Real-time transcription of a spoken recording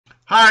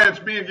Hi,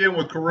 it's me again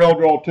with Corel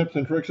Draw Tips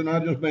and Tricks, and I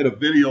just made a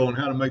video on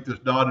how to make this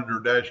dotted or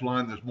dashed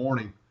line this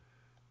morning.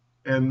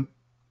 And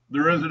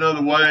there is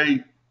another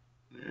way,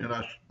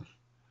 and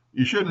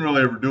you shouldn't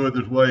really ever do it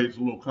this way. It's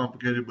a little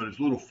complicated, but it's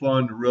a little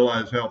fun to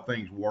realize how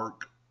things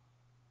work.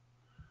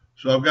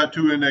 So I've got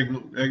two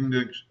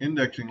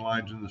indexing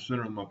lines in the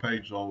center of my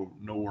page, so I'll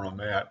know where I'm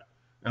at.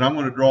 And I'm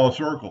going to draw a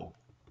circle.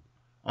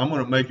 I'm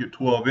going to make it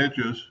 12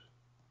 inches,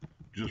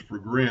 just for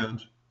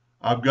grins.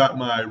 I've got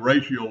my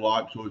ratio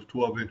locked, so it's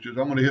 12 inches.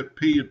 I'm going to hit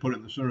P and put it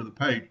in the center of the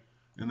page,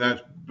 and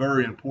that's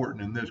very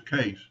important in this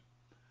case.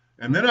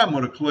 And then I'm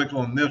going to click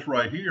on this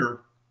right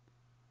here,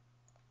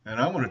 and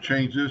I'm going to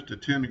change this to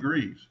 10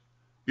 degrees.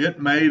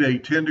 It made a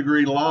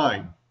 10-degree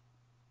line.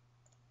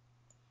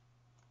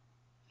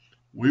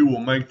 We will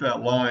make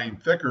that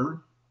line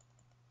thicker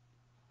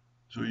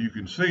so you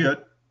can see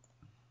it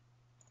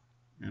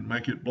and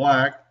make it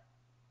black.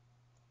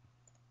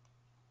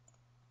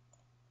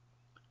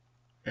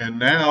 And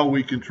now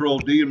we Control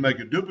D and make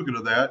a duplicate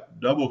of that,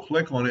 double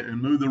click on it and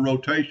move the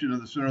rotation to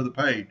the center of the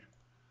page.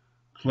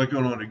 Click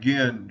on it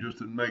again just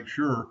to make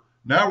sure.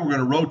 Now we're going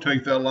to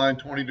rotate that line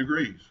 20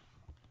 degrees.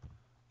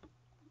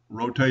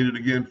 Rotate it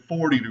again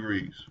 40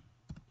 degrees.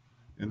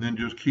 And then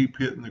just keep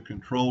hitting the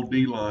Control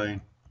D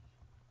line,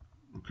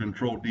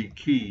 Control D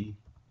key,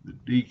 the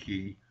D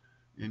key,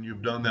 and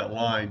you've done that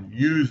line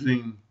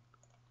using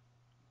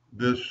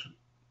this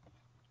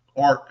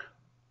arc.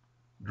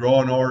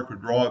 Draw an arc or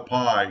draw a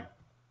pie.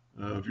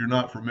 If you're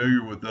not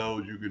familiar with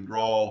those, you can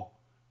draw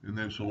and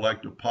then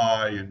select a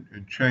pie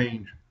and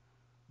change,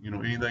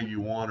 anything you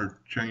want or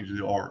change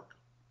the arc.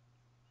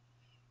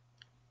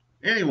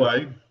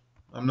 Anyway,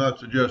 I'm not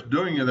suggesting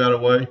doing it that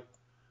way,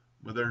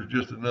 but there's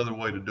just another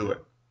way to do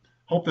it.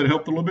 Hope that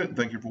helped a little bit, and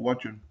thank you for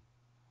watching.